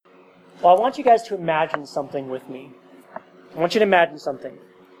Well, I want you guys to imagine something with me. I want you to imagine something.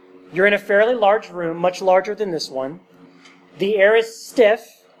 You're in a fairly large room, much larger than this one. The air is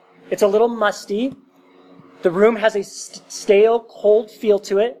stiff. It's a little musty. The room has a stale, cold feel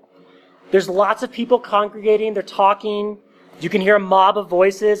to it. There's lots of people congregating. They're talking. You can hear a mob of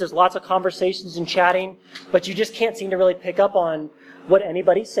voices. There's lots of conversations and chatting, but you just can't seem to really pick up on what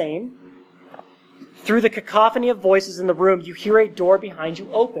anybody's saying. Through the cacophony of voices in the room, you hear a door behind you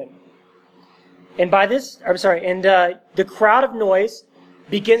open. And the crowd of noise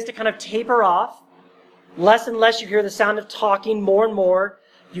begins to kind of taper off. Less and less you hear the sound of talking, more and more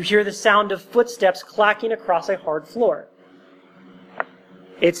you hear the sound of footsteps clacking across a hard floor.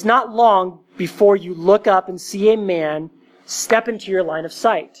 It's not long before you look up and see a man step into your line of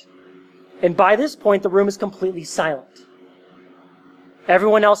sight. And by this point, the room is completely silent.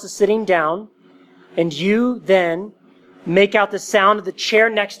 Everyone else is sitting down, and you then make out the sound of the chair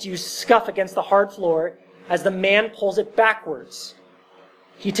next to you scuff against the hard floor as the man pulls it backwards.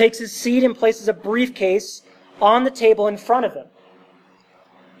 He takes his seat and places a briefcase on the table in front of him.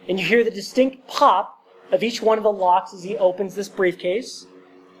 And you hear the distinct pop of each one of the locks as he opens this briefcase.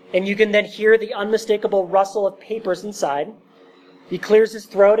 And you can then hear the unmistakable rustle of papers inside. He clears his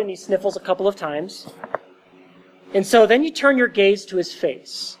throat and he sniffles a couple of times. And so then you turn your gaze to his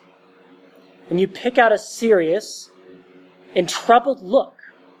face. And you pick out a serious and troubled look.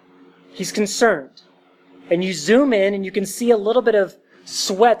 He's concerned. And you zoom in and you can see a little bit of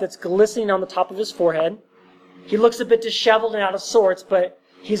sweat that's glistening on the top of his forehead. He looks a bit disheveled and out of sorts, but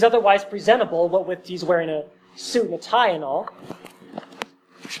he's otherwise presentable, what with he's wearing a suit and a tie and all.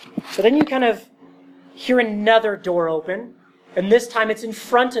 But then you kind of hear another door open, and this time it's in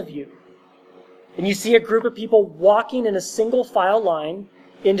front of you. And you see a group of people walking in a single file line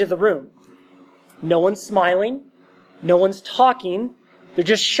into the room. No one's smiling. No one's talking. They're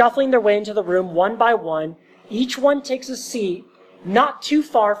just shuffling their way into the room one by one. Each one takes a seat not too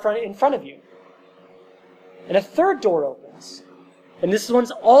far in front of you. And a third door opens. And this one's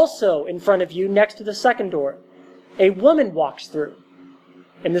also in front of you next to the second door. A woman walks through.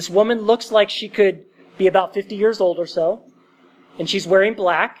 And this woman looks like she could be about 50 years old or so. And she's wearing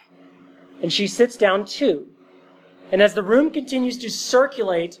black. And she sits down too. And as the room continues to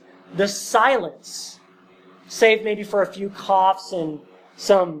circulate, the silence, save maybe for a few coughs and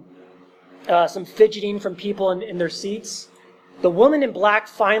some fidgeting from people in their seats, the woman in black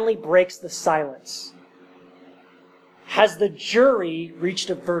finally breaks the silence. Has the jury reached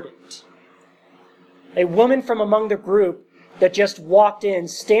a verdict? A woman from among the group that just walked in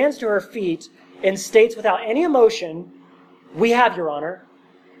stands to her feet and states without any emotion, "We have, Your Honor.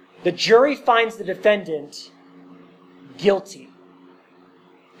 The jury finds the defendant guilty."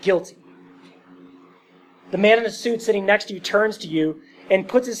 Guilty. The man in the suit sitting next to you turns to you and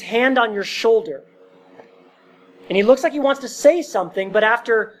puts his hand on your shoulder. And he looks like he wants to say something, but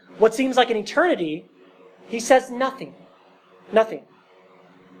after what seems like an eternity, he says nothing. Nothing.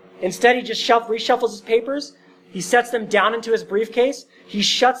 Instead, he just reshuffles his papers. He sets them down into his briefcase. He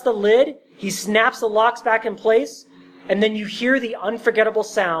shuts the lid. He snaps the locks back in place. And then you hear the unforgettable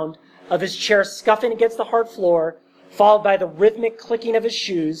sound of his chair scuffing against the hard floor, followed by the rhythmic clicking of his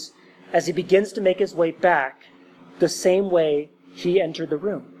shoes as he begins to make his way back the same way he entered the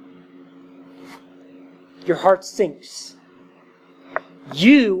room. Your heart sinks.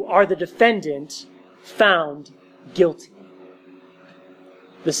 You are the defendant found guilty.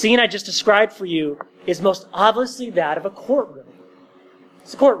 The scene I just described for you is most obviously that of a courtroom.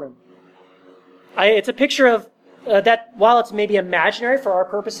 It's a courtroom. It's a picture of that, while it's maybe imaginary for our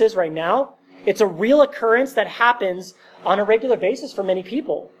purposes right now, it's a real occurrence that happens on a regular basis for many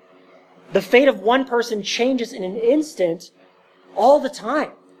people. The fate of one person changes in an instant all the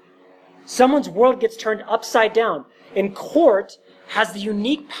time. Someone's world gets turned upside down, and court has the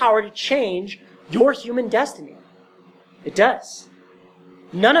unique power to change your human destiny. It does.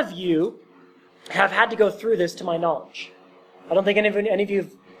 None of you have had to go through this, to my knowledge. I don't think any of you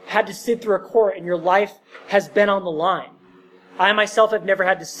have had to sit through a court and your life has been on the line. I myself have never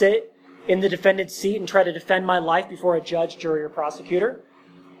had to sit in the defendant's seat and try to defend my life before a judge, jury, or prosecutor.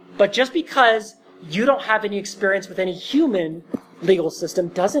 But just because you don't have any experience with any human legal system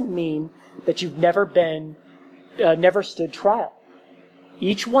doesn't mean that you've never stood trial.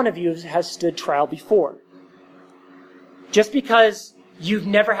 Each one of you has stood trial before. Just because you've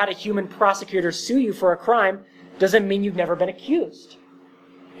never had a human prosecutor sue you for a crime doesn't mean you've never been accused.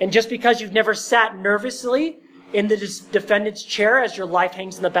 And just because you've never sat nervously in the defendant's chair as your life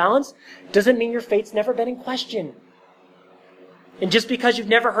hangs in the balance doesn't mean your fate's never been in question. And just because you've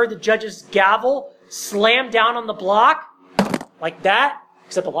never heard the judge's gavel slam down on the block like that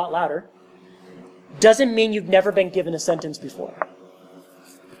except a lot louder, doesn't mean you've never been given a sentence before.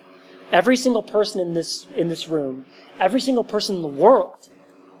 Every single person in this room, every single person in the world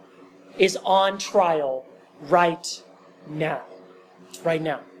is on trial right now. Right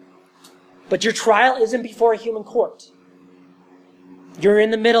now. But your trial isn't before a human court. You're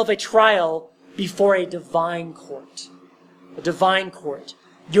in the middle of a trial before a divine court. A divine court.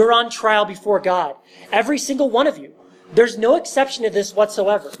 You're on trial before God. Every single one of you. There's no exception to this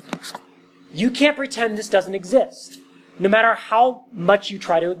whatsoever. You can't pretend this doesn't exist, no matter how much you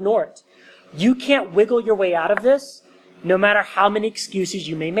try to ignore it. You can't wiggle your way out of this, no matter how many excuses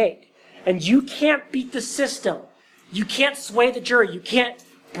you may make. And you can't beat the system. You can't sway the jury. You can't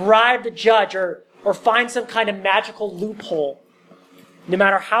bribe the judge or find some kind of magical loophole. No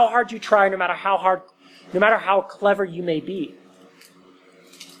matter how hard you try, no matter how clever you may be.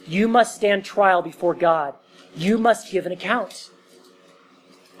 You must stand trial before God. You must give an account.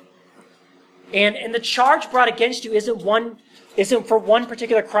 And the charge brought against you isn't for one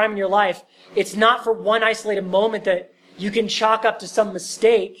particular crime in your life. It's not for one isolated moment that you can chalk up to some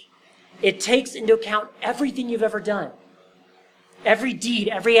mistake. It takes into account everything you've ever done. Every deed,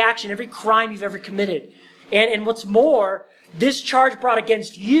 every action, every crime you've ever committed. And what's more, this charge brought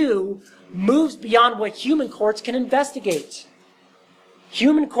against you moves beyond what human courts can investigate.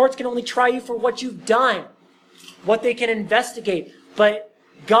 Human courts can only try you for what you've done, what they can investigate. But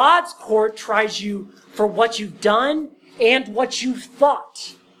God's court tries you for what you've done and what you've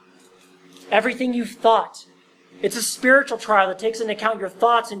thought. Everything you've thought. It's a spiritual trial that takes into account your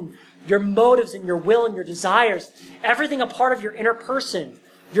thoughts and your motives and your will and your desires. Everything a part of your inner person,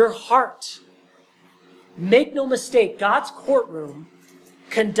 your heart. Make no mistake, God's courtroom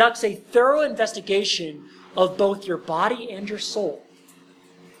conducts a thorough investigation of both your body and your soul.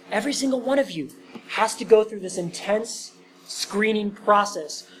 Every single one of you has to go through this intense screening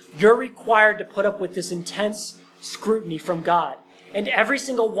process. You're required to put up with this intense scrutiny from God. And every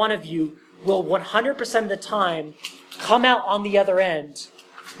single one of you will 100% of the time come out on the other end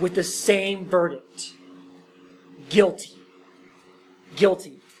with the same verdict. Guilty.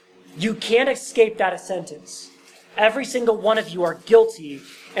 Guilty. You can't escape that sentence. Every single one of you are guilty,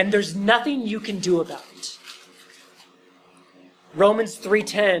 and there's nothing you can do about it. Romans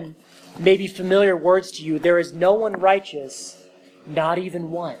 3:10 may be familiar words to you. There is no one righteous, not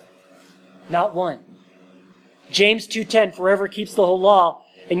even one. Not one. James 2:10, for whoever keeps the whole law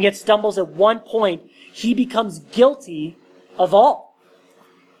and yet stumbles at one point, he becomes guilty of all.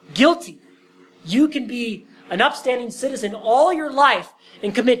 Guilty. You can be an upstanding citizen all your life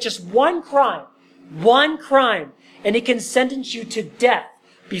and commit just one crime, and it can sentence you to death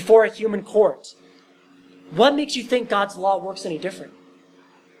before a human court. What makes you think God's law works any different?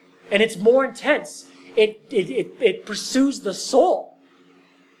 And it's more intense. It pursues the soul.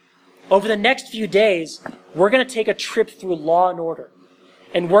 Over the next few days, we're going to take a trip through law and order.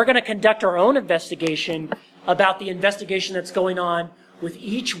 And we're going to conduct our own investigation about the investigation that's going on with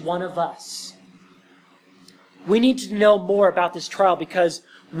each one of us. We need to know more about this trial because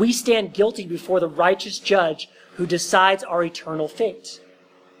we stand guilty before the righteous judge who decides our eternal fate.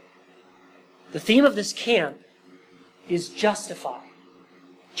 The theme of this camp is justify.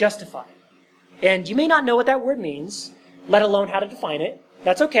 Justify. And you may not know what that word means, let alone how to define it.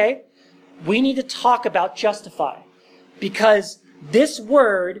 That's okay. We need to talk about justify because this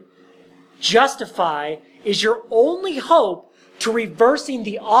word, justify, is your only hope to reversing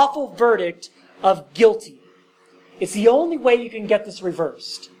the awful verdict of guilty. It's the only way you can get this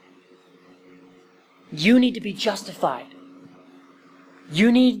reversed. You need to be justified.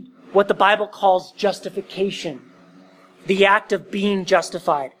 You need what the Bible calls justification, the act of being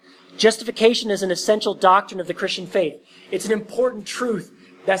justified. Justification is an essential doctrine of the Christian faith. It's an important truth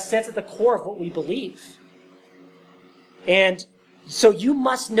that sits at the core of what we believe. And so you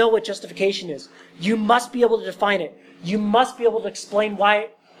must know what justification is. You must be able to define it. You must be able to explain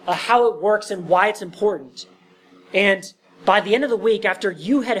how it works and why it's important. And by the end of the week, after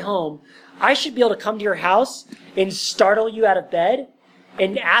you head home, I should be able to come to your house and startle you out of bed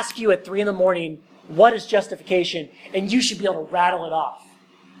and ask you at 3 a.m, what is justification? And you should be able to rattle it off.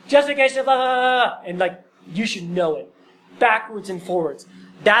 Justification, blah, blah, blah, blah. And you should know it. Backwards and forwards.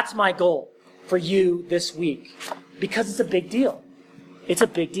 That's my goal for you this week. Because it's a big deal. It's a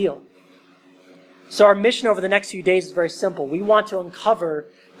big deal. So our mission over the next few days is very simple. We want to uncover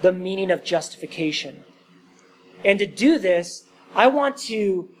the meaning of justification. And to do this, I want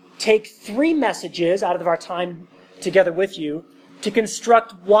to take 3 messages out of our time together with you to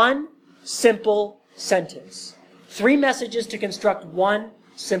construct one simple sentence. 3 messages to construct one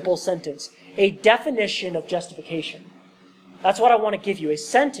simple sentence. A definition of justification. That's what I want to give you, a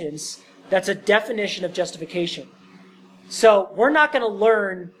sentence that's a definition of justification. So we're not going to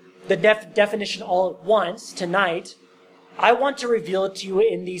learn the definition all at once tonight. I want to reveal it to you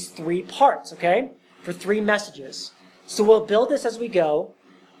in these 3 parts, okay? For 3 messages. So we'll build this as we go.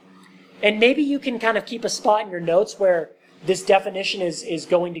 And maybe you can kind of keep a spot in your notes where this definition is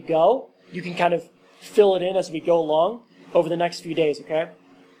going to go. You can kind of fill it in as we go along over the next few days, okay?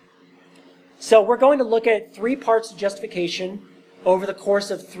 So we're going to look at 3 parts of justification over the course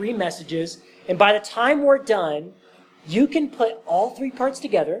of 3 messages. And by the time we're done, you can put all 3 parts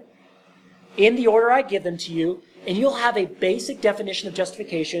together in the order I give them to you, and you'll have a basic definition of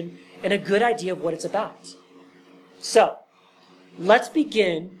justification and a good idea of what it's about. So, let's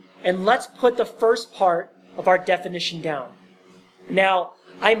begin, and let's put the first part of our definition down. Now,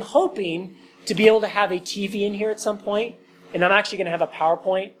 I'm hoping to be able to have a TV in here at some point, and I'm actually going to have a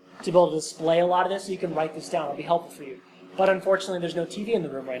PowerPoint to be able to display a lot of this so you can write this down. It'll be helpful for you. But unfortunately, there's no TV in the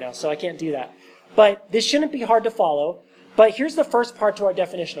room right now, so I can't do that. But this shouldn't be hard to follow. But here's the first part to our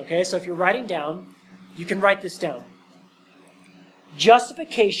definition, okay? So if you're writing down, you can write this down.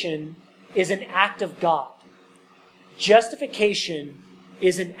 Justification is an act of God. Justification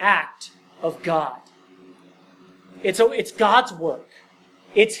is an act of God. It's God's work.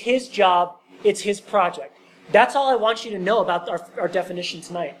 It's His job. It's His project. That's all I want you to know about our definition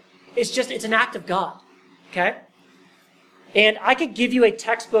tonight. It's an act of God. Okay? And I could give you a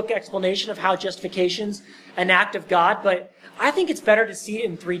textbook explanation of how justification's an act of God, but I think it's better to see it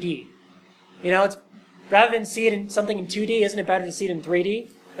in 3D. You know, rather than see it in something in 2D, isn't it better to see it in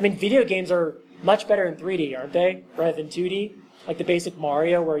 3D? I mean, video games are much better in 3D, aren't they? Rather than 2D? Like the basic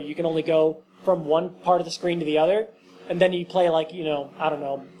Mario, where you can only go from one part of the screen to the other, and then you play like, you know, I don't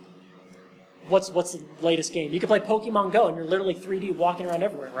know, what's the latest game? You can play Pokemon Go, and you're literally 3D walking around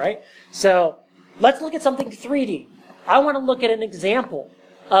everywhere, right? So, let's look at something 3D. I want to look at an example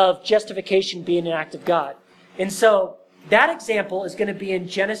of justification being an act of God. And so, that example is going to be in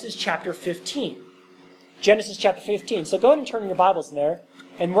Genesis chapter 15. Genesis chapter 15. So go ahead and turn your Bibles in there.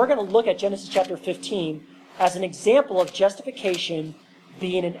 And we're going to look at Genesis chapter 15 as an example of justification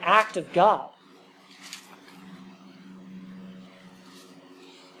being an act of God.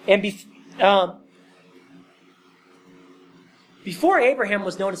 And before Abraham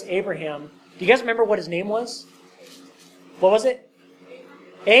was known as Abraham, do you guys remember what his name was? What was it?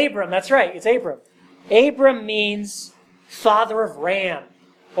 Abram, that's right, it's Abram. Abram means father of Ram,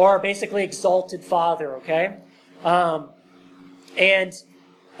 or basically exalted father, okay? But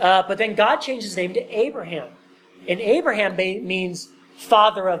then God changed his name to Abraham. And Abraham means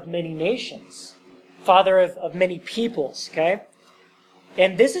father of many nations, father of many peoples, okay?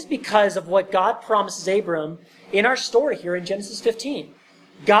 And this is because of what God promises Abram in our story here in Genesis 15.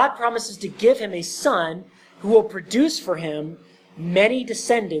 God promises to give him a son who will produce for him many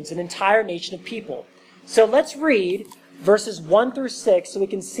descendants, an entire nation of people. So let's read verses 1 through 6 so we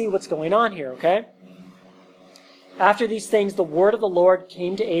can see what's going on here, okay? After these things, the word of the Lord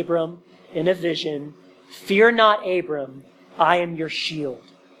came to Abram in a vision. Fear not, Abram, I am your shield.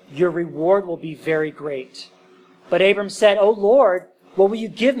 Your reward will be very great. But Abram said, O Lord, what will you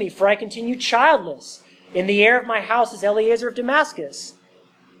give me, for I continue childless? And the heir of my house is Eliezer of Damascus.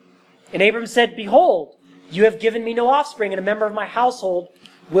 And Abram said, Behold, you have given me no offspring, and a member of my household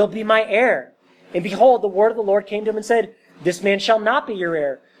will be my heir. And behold, the word of the Lord came to him and said, This man shall not be your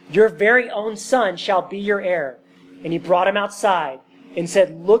heir. Your very own son shall be your heir. And he brought him outside and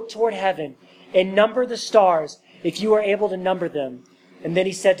said, Look toward heaven and number the stars, if you are able to number them. And then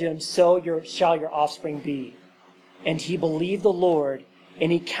he said to him, So shall your offspring be. And he believed the Lord,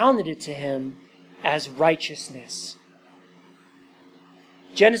 and he counted it to him as righteousness.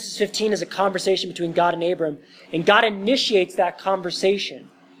 Genesis 15 is a conversation between God and Abram, and God initiates that conversation.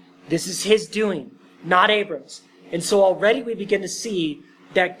 This is his doing, not Abram's. And so already we begin to see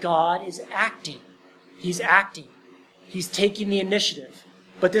that God is acting. He's acting. He's taking the initiative.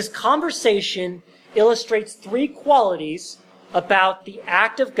 But this conversation illustrates 3 qualities about the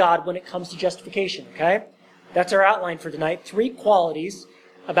act of God when it comes to justification, okay? That's our outline for tonight. 3 qualities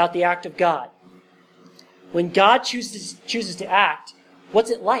about the act of God. When God chooses to act, what's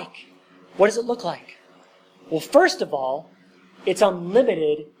it like? What does it look like? Well, first of all, it's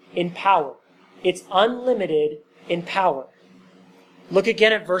unlimited in power. It's unlimited in power. Look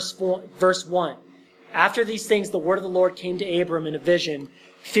again at verse 1. After these things, the word of the Lord came to Abram in a vision.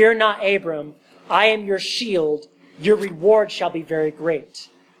 Fear not, Abram, I am your shield. Your reward shall be very great.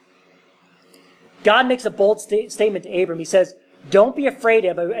 God makes a bold statement to Abram. He says, Don't be afraid,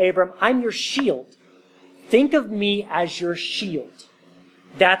 Abram. I'm your shield. Think of me as your shield.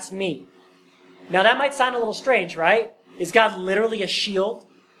 That's me. Now that might sound a little strange, right? Is God literally a shield?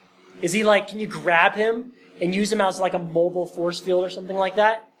 Is he like, can you grab him and use him as like a mobile force field or something like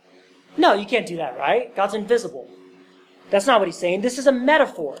that? No, you can't do that, right? God's invisible. That's not what he's saying. This is a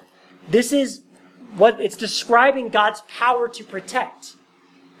metaphor. This is what it's describing God's power to protect.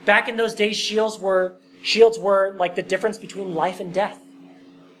 Back in those days, shields were like the difference between life and death.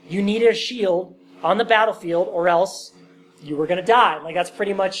 You needed a shield on the battlefield or else you were going to die. Like that's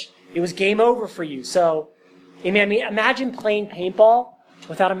pretty much, it was game over for you. So, I mean, imagine playing paintball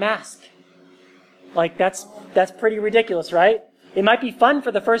without a mask. Like that's pretty ridiculous, right? It might be fun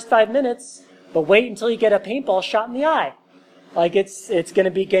for the first 5 minutes, but wait until you get a paintball shot in the eye. Like it's going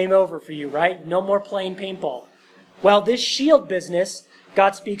to be game over for you, right? No more playing paintball. Well, this shield business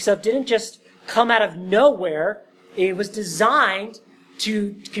God speaks of didn't just come out of nowhere. It was designed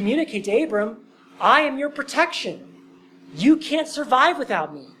to communicate to Abram, I am your protection. You can't survive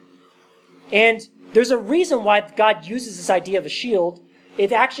without me. And there's a reason why God uses this idea of a shield.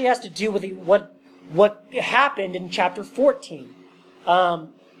 It actually has to do with what happened in chapter 14.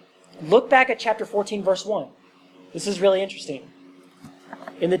 Look back at chapter 14, verse 1. This is really interesting.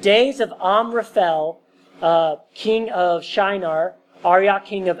 In the days of Amraphel, king of Shinar, Arioch,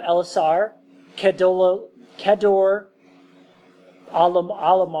 king of Elasar, Kedor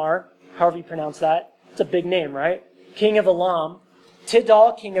Alamar, however you pronounce that. It's a big name, right? King of Elam,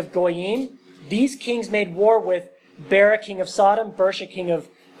 Tidal, king of Goyim. These kings made war with Bera, king of Sodom, Bersha, king of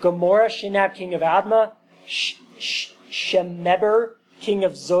Gomorrah, Shinab, king of Admah, Shemeber, king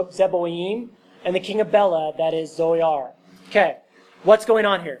of Zeboim, and the king of Bela, that is Zoar. Okay, what's going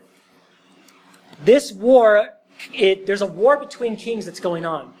on here? This war, there's a war between kings that's going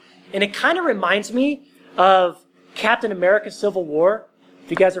on. And it kind of reminds me of Captain America Civil War.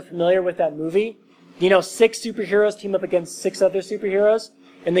 If you guys are familiar with that movie. 6 superheroes team up against 6 other superheroes,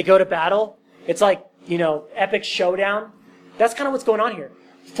 and they go to battle. It's like, epic showdown. That's kind of what's going on here.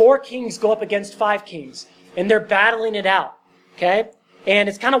 4 kings go up against 5 kings, and they're battling it out. Okay? And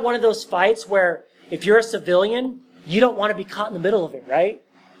it's kind of one of those fights where if you're a civilian, you don't want to be caught in the middle of it, right?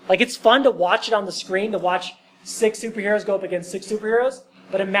 Like, it's fun to watch it on the screen, to watch 6 superheroes go up against 6 superheroes,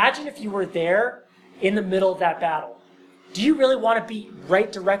 but imagine if you were there in the middle of that battle. Do you really want to be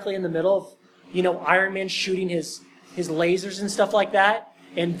right directly in the middle of, Iron Man shooting his lasers and stuff like that,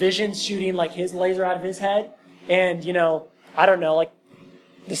 and Vision shooting like his laser out of his head, and, I don't know, like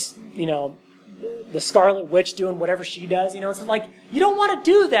this, the Scarlet Witch doing whatever she does, it's like, you don't want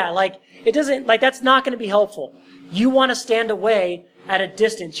to do that. Like, it doesn't, like, that's not going to be helpful. You want to stand away at a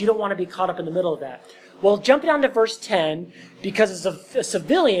distance. You don't want to be caught up in the middle of that. Well, jump down to verse 10, because a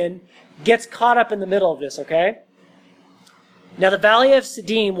civilian gets caught up in the middle of this, okay? Now, the valley of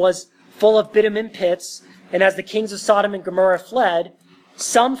Siddim was full of bitumen pits, and as the kings of Sodom and Gomorrah fled,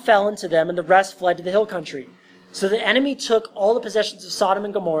 some fell into them, and the rest fled to the hill country. So the enemy took all the possessions of Sodom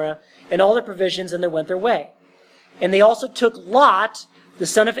and Gomorrah, and all their provisions, and they went their way. And they also took Lot, the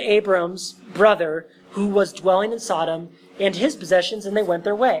son of Abram's brother, who was dwelling in Sodom, and his possessions, and they went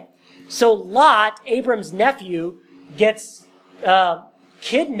their way. So Lot, Abram's nephew, gets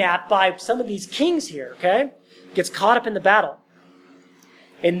kidnapped by some of these kings here, okay? Gets caught up in the battle.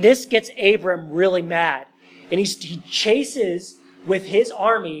 And this gets Abram really mad. And he chases, with his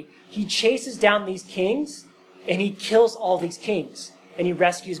army, he chases down these kings, and he kills all these kings. And he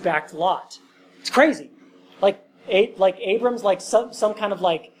rescues back Lot. It's crazy. Like Abram's like some kind of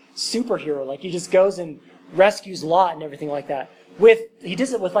like superhero. Like he just goes and rescues Lot and everything like that. He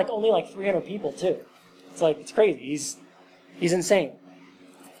does it with like only like 300 people too. It's like, it's crazy. He's insane.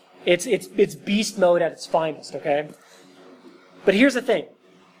 It's beast mode at its finest, okay? But here's the thing.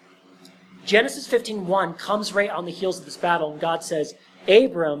 Genesis 15:1 comes right on the heels of this battle, and God says,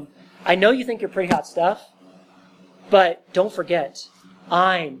 Abram, I know you think you're pretty hot stuff, but don't forget,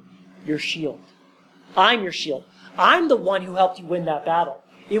 I'm your shield. I'm your shield. I'm the one who helped you win that battle.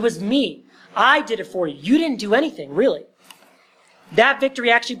 It was me. I did it for you. You didn't do anything, really. That victory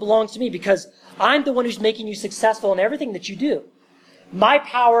actually belongs to me because I'm the one who's making you successful in everything that you do. My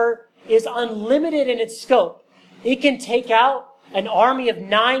power is unlimited in its scope. It can take out an army of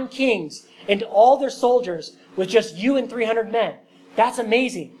 9 kings and all their soldiers with just you and 300 men. That's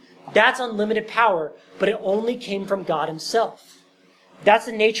amazing. That's unlimited power, but it only came from God himself. That's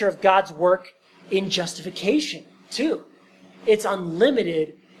the nature of God's work in justification, too. It's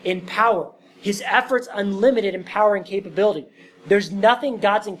unlimited in power. His effort's unlimited in power and capability. There's nothing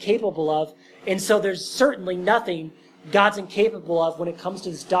God's incapable of, and so there's certainly nothing God's incapable of when it comes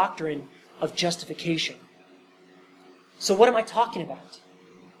to this doctrine of justification. So what am I talking about?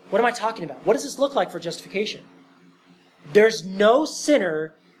 What am I talking about? What does this look like for justification? There's no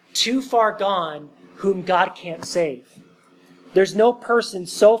sinner too far gone whom God can't save. There's no person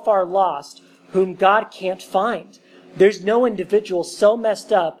so far lost whom God can't find. There's no individual so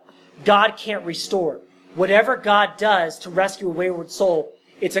messed up God can't restore. Whatever God does to rescue a wayward soul,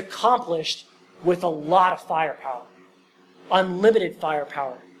 it's accomplished with a lot of firepower. Unlimited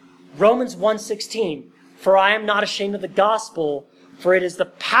firepower. Romans 1:16, for I am not ashamed of the gospel, for it is the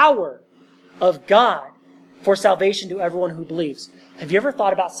power of God for salvation to everyone who believes. Have you ever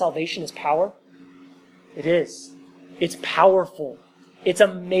thought about salvation as power? It is. It's powerful. It's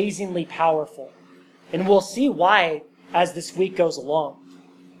amazingly powerful. And we'll see why as this week goes along.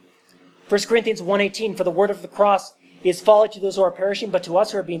 1 Corinthians 1:18, for the word of the cross is folly to those who are perishing, but to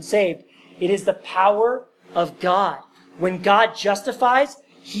us who are being saved, it is the power of God. When God justifies,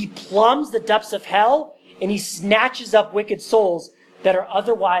 he plumbs the depths of hell and he snatches up wicked souls that are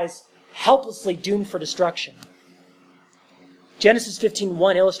otherwise helplessly doomed for destruction. Genesis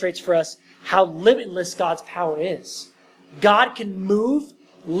 15:1 illustrates for us how limitless God's power is. God can move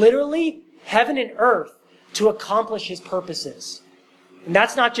literally heaven and earth to accomplish his purposes. And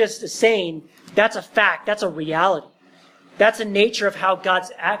that's not just a saying, that's a fact, that's a reality. That's the nature of how God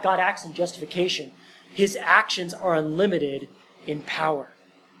acts in justification. His actions are unlimited in power.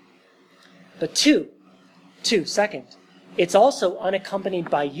 But second, it's also unaccompanied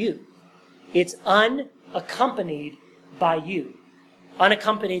by you. It's unaccompanied by you.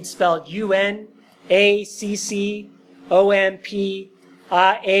 Unaccompanied spelled UNACCOMPANIED.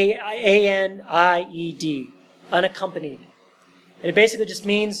 Unaccompanied. And it basically just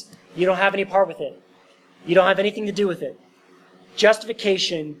means you don't have any part with it. You don't have anything to do with it.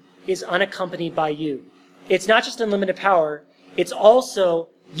 Justification is unaccompanied by you. It's not just unlimited power, it's also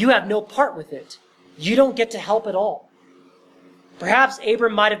you have no part with it. You don't get to help at all. Perhaps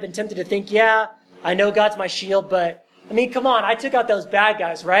Abram might have been tempted to think, yeah, I know God's my shield, but I mean, come on, I took out those bad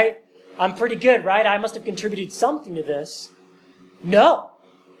guys, right? I'm pretty good, right? I must have contributed something to this. No.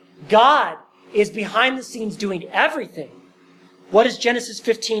 God is behind the scenes doing everything. What does Genesis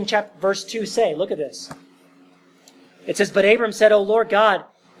 15, verse 2 say? Look at this. It says, but Abram said, O Lord God,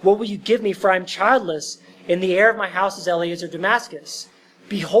 what will you give me? For I am childless, and the heir of my house is Eliezer of Damascus.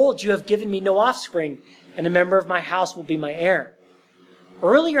 Behold, you have given me no offspring, and a member of my house will be my heir.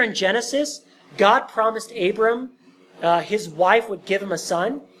 Earlier in Genesis, God promised Abram his wife would give him a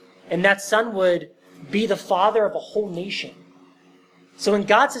son, and that son would be the father of a whole nation. So when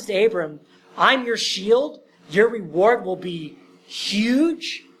God says to Abram, I'm your shield, your reward will be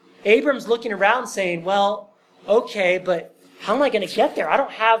huge, Abram's looking around saying, well, okay, but how am I going to get there? I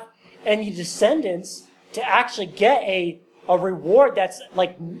don't have any descendants to actually get a reward that's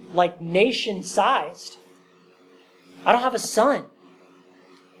like nation-sized. I don't have a son.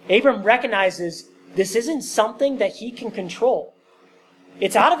 Abram recognizes this isn't something that he can control.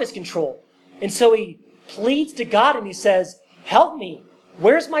 It's out of his control. And so he pleads to God and he says, help me.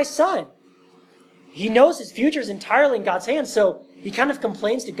 Where's my son? He knows his future is entirely in God's hands, so he kind of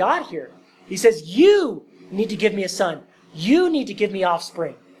complains to God here. He says, you need to give me a son. You need to give me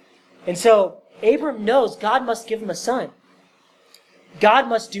offspring. And so Abram knows God must give him a son. God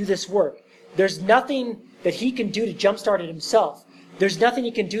must do this work. There's nothing that he can do to jumpstart it himself. There's nothing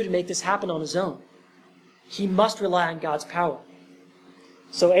he can do to make this happen on his own. He must rely on God's power.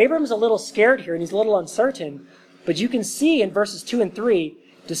 So Abram's a little scared here and he's a little uncertain, but you can see in verses 2 and 3,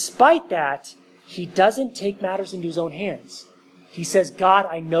 despite that, he doesn't take matters into his own hands. He says, God,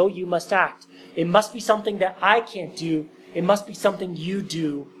 I know you must act. It must be something that I can't do. It must be something you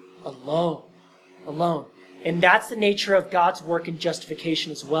do alone. Alone. And that's the nature of God's work in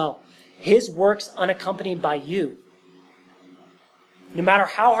justification as well. His work's unaccompanied by you. No matter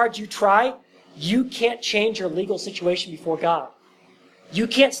how hard you try, you can't change your legal situation before God. You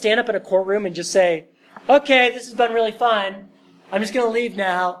can't stand up in a courtroom and just say, okay, this has been really fun. I'm just going to leave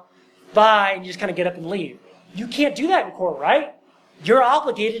now. Bye. And you just kind of get up and leave. You can't do that in court, right? You're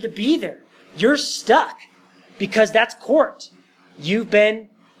obligated to be there. You're stuck because that's court. You've been,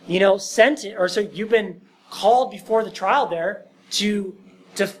 sent, or so you've been called before the trial there and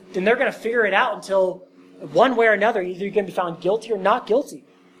they're going to figure it out until one way or another, either you're going to be found guilty or not guilty.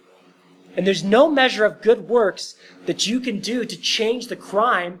 And there's no measure of good works that you can do to change the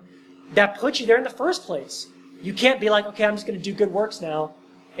crime that put you there in the first place. You can't be like, okay, I'm just going to do good works now,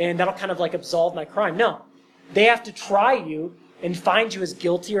 and that'll kind of like absolve my crime. No. They have to try you and find you as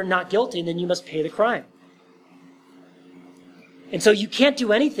guilty or not guilty, and then you must pay the crime. And so you can't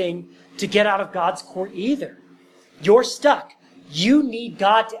do anything to get out of God's court either. You're stuck. You need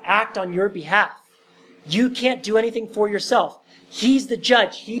God to act on your behalf. You can't do anything for yourself. He's the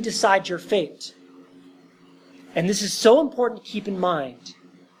judge. He decides your fate. And this is so important to keep in mind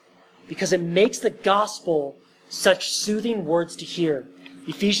because it makes the gospel such soothing words to hear.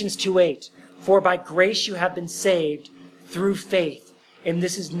 Ephesians 2:8. For by grace you have been saved through faith. And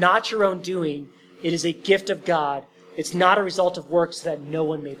this is not your own doing. It is a gift of God. It's not a result of works so that no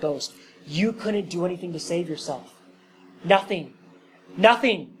one may boast. You couldn't do anything to save yourself. Nothing.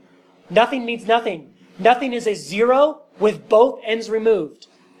 Nothing. Nothing means nothing. Nothing is a zero with both ends removed.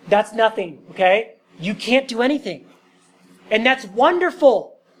 That's nothing, okay? You can't do anything. And that's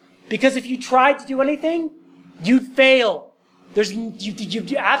wonderful. Because if you tried to do anything, you'd fail.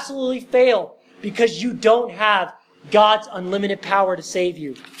 You absolutely fail because you don't have God's unlimited power to save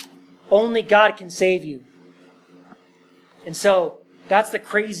you. Only God can save you. And so that's the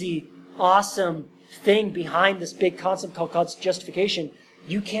crazy, awesome thing behind this big concept called justification.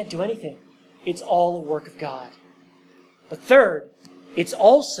 You can't do anything. It's all a work of God. But third, it's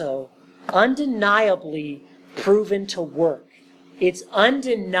also undeniably proven to work. It's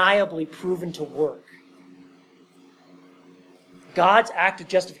undeniably proven to work. God's act of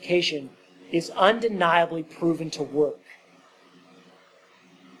justification is undeniably proven to work.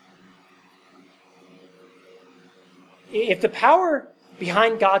 If the power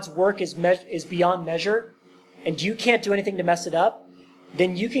behind God's work is beyond measure, and you can't do anything to mess it up,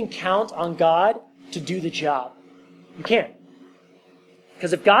 then you can count on God to do the job. You can't.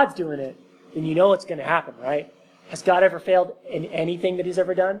 Because if God's doing it, then you know what's going to happen, right? Has God ever failed in anything that he's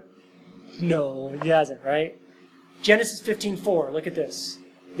ever done? No, he hasn't, right? Genesis 15:4, look at this.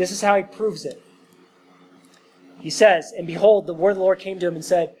 This is how he proves it. He says, and behold, the word of the Lord came to him and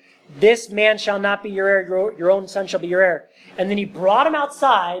said, this man shall not be your heir, your own son shall be your heir. And then he brought him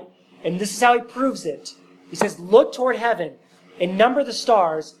outside, and this is how he proves it. He says, look toward heaven and number the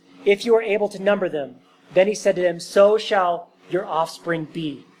stars, if you are able to number them. Then he said to him, so shall your offspring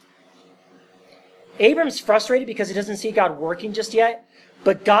be. Abram's frustrated because he doesn't see God working just yet,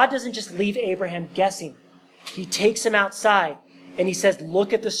 but God doesn't just leave Abraham guessing. He takes him outside, and he says,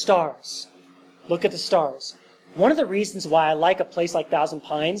 look at the stars. Look at the stars. One of the reasons why I like a place like Thousand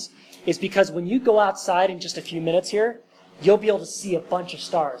Pines is because when you go outside in just a few minutes here, you'll be able to see a bunch of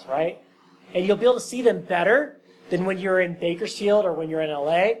stars, right? And you'll be able to see them better than when you're in Bakersfield or when you're in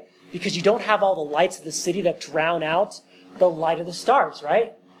LA, because you don't have all the lights of the city that drown out the light of the stars,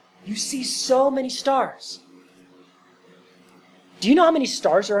 right? You see so many stars. Do you know how many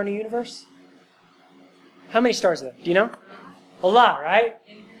stars are in the universe? How many stars are there? Do you know? A lot, right?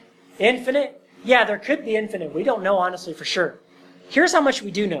 Infinite? Yeah, there could be infinite. We don't know honestly for sure. Here's how much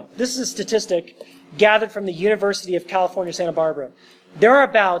we do know. This is a statistic gathered from the University of California, Santa Barbara. There are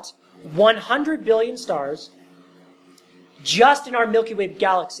about 100 billion stars just in our Milky Way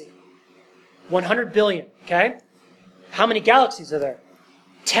galaxy. 100 billion, okay? How many galaxies are there?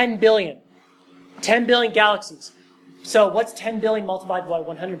 10 billion. 10 billion galaxies. So what's 10 billion multiplied by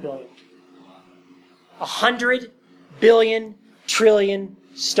 100 billion? 100 billion trillion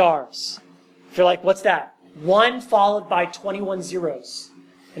stars. If you're like, what's that? 1 followed by 21 zeros.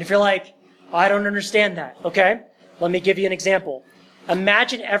 And if you're like, I don't understand that. Okay, let me give you an example.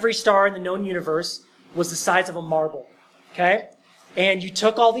 Imagine every star in the known universe was the size of a marble. Okay? And you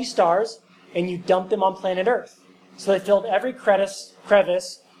took all these stars and you dumped them on planet Earth. So they filled every crevice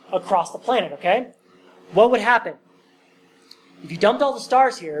across the planet. Okay? What would happen? If you dumped all the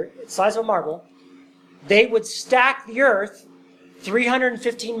stars here, the size of a marble, they would stack the Earth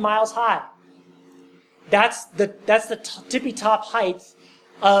 315 miles high. That's the tippy top height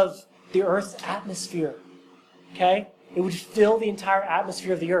of the Earth's atmosphere. Okay? It would fill the entire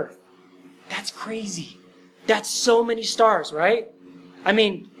atmosphere of the Earth. That's crazy. That's so many stars, right? I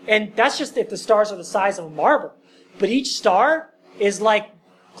mean, and that's just if the stars are the size of a marble. But each star is like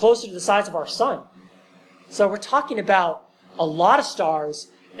closer to the size of our sun. So we're talking about a lot of stars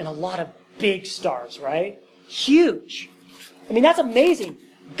and a lot of big stars, right? Huge. I mean, that's amazing.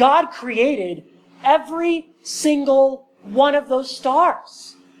 God created every single one of those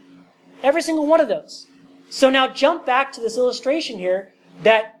stars. Every single one of those. So now jump back to this illustration here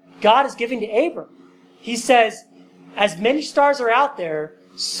that God is giving to Abram. He says, as many stars are out there,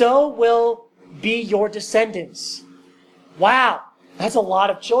 so will be your descendants. Wow. That's a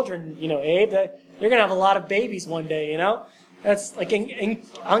lot of children, Abe. You're going to have a lot of babies one day, That's like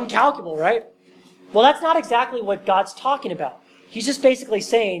uncalculable, right? Well, that's not exactly what God's talking about. He's just basically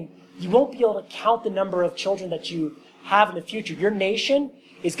saying, you won't be able to count the number of children that you have in the future. Your nation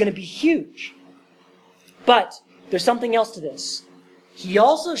is going to be huge. But there's something else to this. He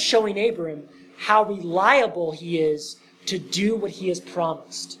also is showing Abram how reliable he is to do what he has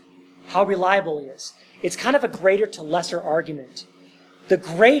promised. How reliable he is. It's kind of a greater to lesser argument. The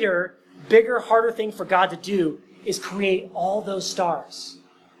greater, bigger, harder thing for God to do is create all those stars.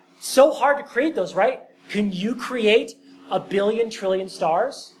 It's so hard to create those, right? Can you create 1,000,000,000 trillion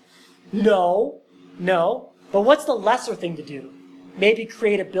stars? No. But what's the lesser thing to do? Maybe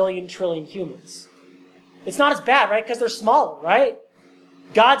create 1,000,000,000 trillion humans. It's not as bad, right? Because they're smaller, right?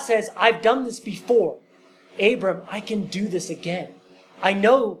 God says, I've done this before. Abram, I can do this again. I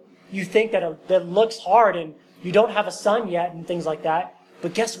know you think that looks hard and you don't have a son yet and things like that.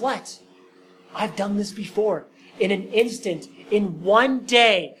 But guess what? I've done this before. In an instant, in one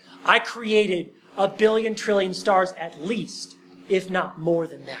day, I created 1,000,000,000 trillion stars at least, if not more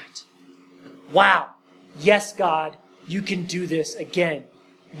than that. Wow. Yes, God, you can do this again.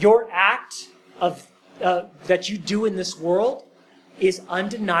 Your act of that you do in this world is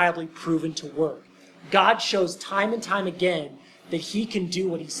undeniably proven to work. God shows time and time again that he can do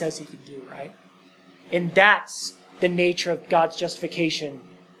what he says he can do, right? And that's the nature of God's justification.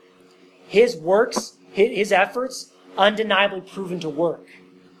 His works, his efforts, undeniably proven to work.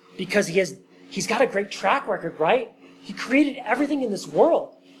 Because he's got a great track record, right? He created everything in this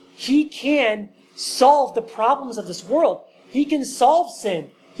world. He can solve the problems of this world. He can solve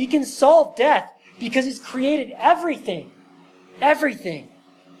sin. He can solve death because he's created everything. Everything.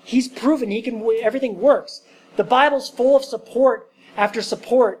 He's proven everything works. The Bible's full of support after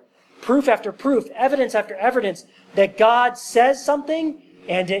support, proof after proof, evidence after evidence that God says something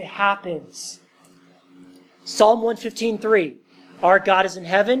and it happens. Psalm 115:3. Our God is in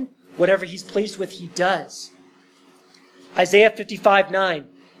heaven. Whatever he's pleased with, he does. Isaiah 55:9.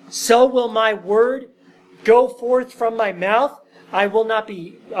 So will my word go forth from my mouth. I will not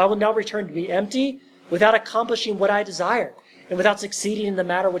return to be empty, without accomplishing what I desire, and without succeeding in the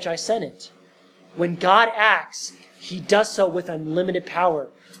matter which I sent it. When God acts, he does so with unlimited power.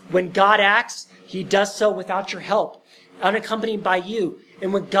 When God acts, he does so without your help, unaccompanied by you.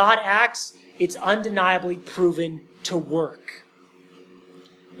 And when God acts, it's undeniably proven to work.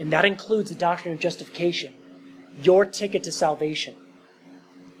 And that includes the doctrine of justification, your ticket to salvation.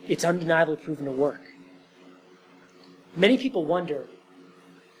 It's undeniably proven to work. Many people wonder,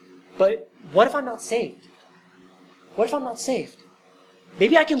 but what if I'm not saved? What if I'm not saved?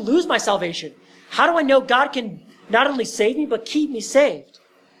 Maybe I can lose my salvation. How do I know God can not only save me, but keep me saved?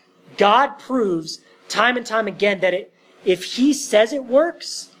 God proves time and time again that if he says it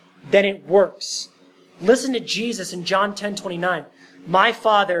works, then it works. Listen to Jesus in John 10:29. My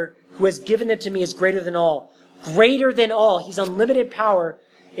Father, who has given them to me, is greater than all. Greater than all. He's unlimited power,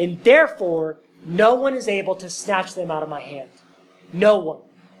 and therefore, no one is able to snatch them out of my hand. No one.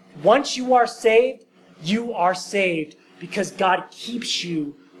 Once you are saved because God keeps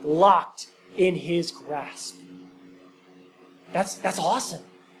you locked in his grasp. That's awesome.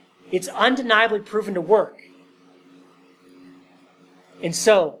 It's undeniably proven to work. And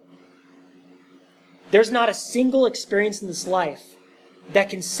so, there's not a single experience in this life that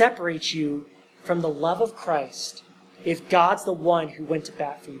can separate you from the love of Christ if God's the one who went to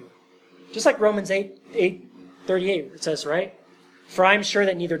bat for you. Just like Romans 8:38, it says, right? For I am sure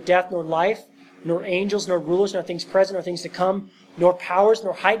that neither death nor life, nor angels, nor rulers, nor things present, nor things to come, nor powers,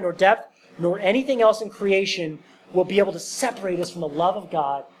 nor height, nor depth, nor anything else in creation will be able to separate us from the love of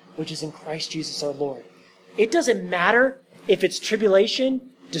God, which is in Christ Jesus our Lord. It doesn't matter if it's tribulation,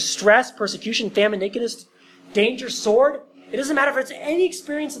 distress, persecution, famine, nakedness, danger, sword. It doesn't matter if it's any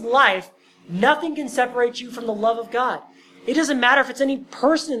experience in life. Nothing can separate you from the love of God. It doesn't matter if it's any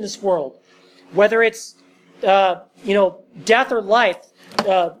person in this world, whether it's death or life,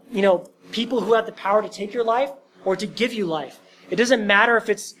 people who have the power to take your life or to give you life. It doesn't matter if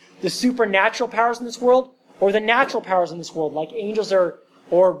it's the supernatural powers in this world or the natural powers in this world, like angels or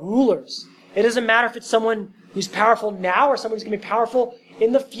rulers. It doesn't matter if it's someone who's powerful now or someone who's going to be powerful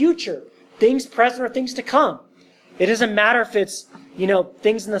in the future, things present or things to come. It doesn't matter if it's,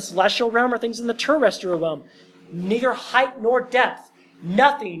 things in the celestial realm or things in the terrestrial realm. Neither height nor depth.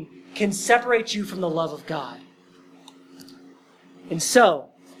 Nothing can separate you from the love of God. And so,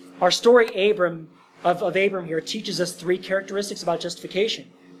 our story of Abram here teaches us three characteristics about justification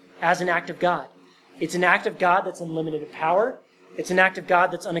as an act of God. It's an act of God that's unlimited power. It's an act of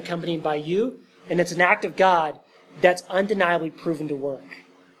God that's unaccompanied by you. And it's an act of God that's undeniably proven to work.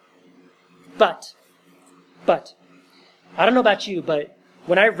 But, I don't know about you, but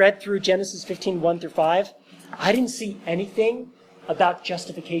when I read through Genesis 15:1-5, I didn't see anything about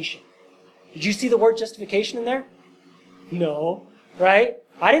justification. Did you see the word justification in there? No, right?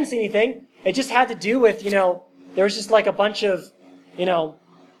 I didn't see anything. It just had to do with, there was just like a bunch of,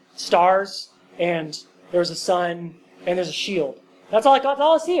 stars, and there was a sun, and there's a shield. That's all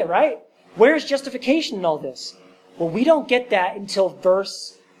I see it, right? Where's justification in all this? Well, we don't get that until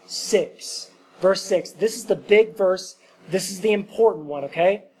verse 6. Verse 6. This is the big verse. This is the important one,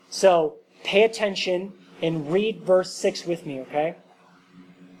 okay? So, pay attention. and read verse 6 with me, okay?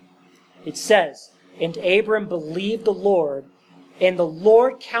 It says, "And Abram believed the Lord, and the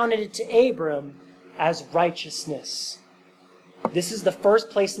Lord counted it to Abram as righteousness." This is the first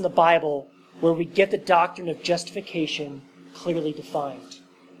place in the Bible where we get the doctrine of justification clearly defined.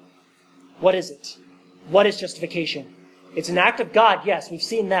 What is it? What is justification? It's an act of God, yes, we've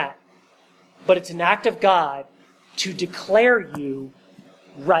seen that. But it's an act of God to declare you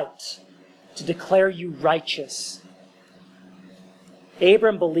right, to declare you righteous.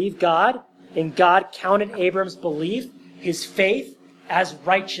 Abram believed God, and God counted Abram's belief, his faith, as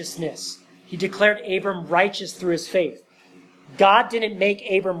righteousness. He declared Abram righteous through his faith. God didn't make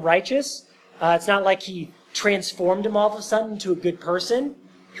Abram righteous. It's not like he transformed him all of a sudden into a good person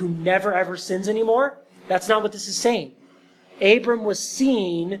who never ever sins anymore. That's not what this is saying. Abram was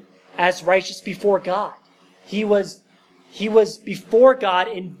seen as righteous before God. He was before God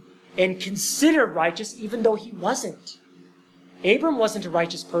and considered righteous even though he wasn't. Abram wasn't a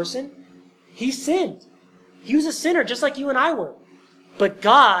righteous person. He sinned. He was a sinner just like you and I were. But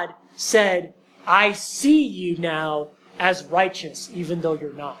God said, "I see you now as righteous even though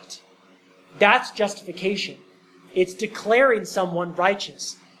you're not." That's justification. It's declaring someone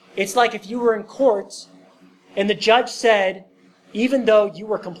righteous. It's like if you were in court and the judge said, even though you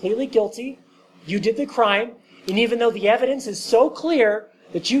were completely guilty, you did the crime, and even though the evidence is so clear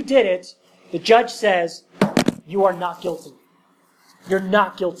that you did it, the judge says, "You are not guilty. You're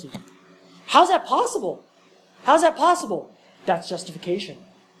not guilty." How's that possible? How's that possible? That's justification.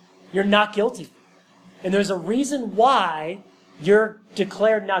 You're not guilty. And there's a reason why you're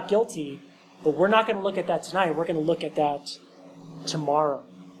declared not guilty, but we're not going to look at that tonight. We're going to look at that tomorrow.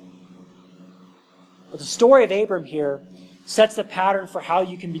 But the story of Abram here sets the pattern for how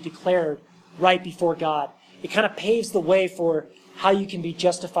you can be declared right before God. It kind of paves the way for how you can be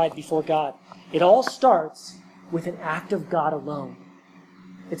justified before God. It all starts with an act of God alone.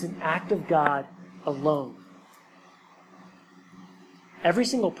 It's an act of God alone. Every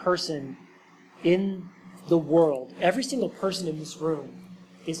single person in the world, every single person in this room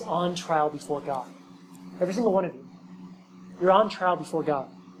is on trial before God. Every single one of you. You're on trial before God.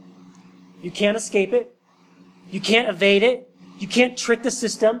 You can't escape it. You can't evade it. You can't trick the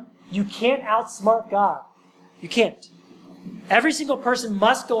system. You can't outsmart God. You can't. Every single person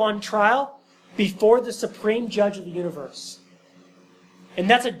must go on trial before the supreme judge of the universe. And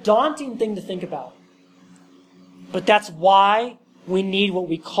that's a daunting thing to think about. But that's why we need what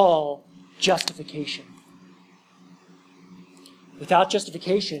we call justification. Without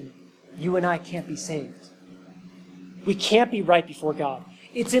justification, you and I can't be saved. We can't be right before God.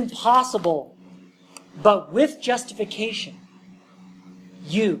 It's impossible. But with justification,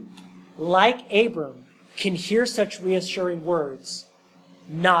 you, like Abram, can hear such reassuring words,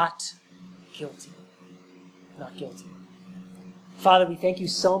 "Not guilty." Not guilty. Father, we thank you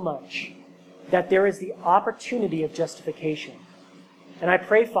so much that there is the opportunity of justification. And I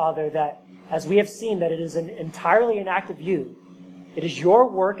pray, Father, that as we have seen that it is entirely an act of you, it is your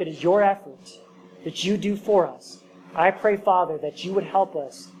work, it is your effort that you do for us. I pray, Father, that you would help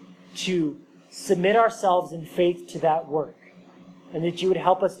us to submit ourselves in faith to that work, and that you would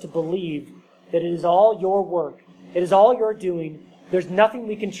help us to believe that it is all your work. It is all your doing. There's nothing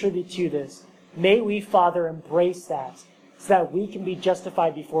we contribute to this. May we, Father, embrace that so that we can be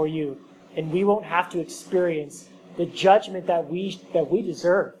justified before you, and we won't have to experience the judgment that we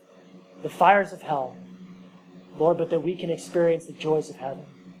deserve, the fires of hell, Lord, but that we can experience the joys of heaven.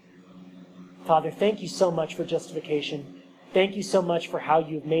 Father, thank you so much for justification. Thank you so much for how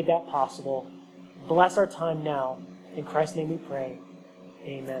you've made that possible. Bless our time now. In Christ's name we pray.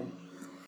 Amen.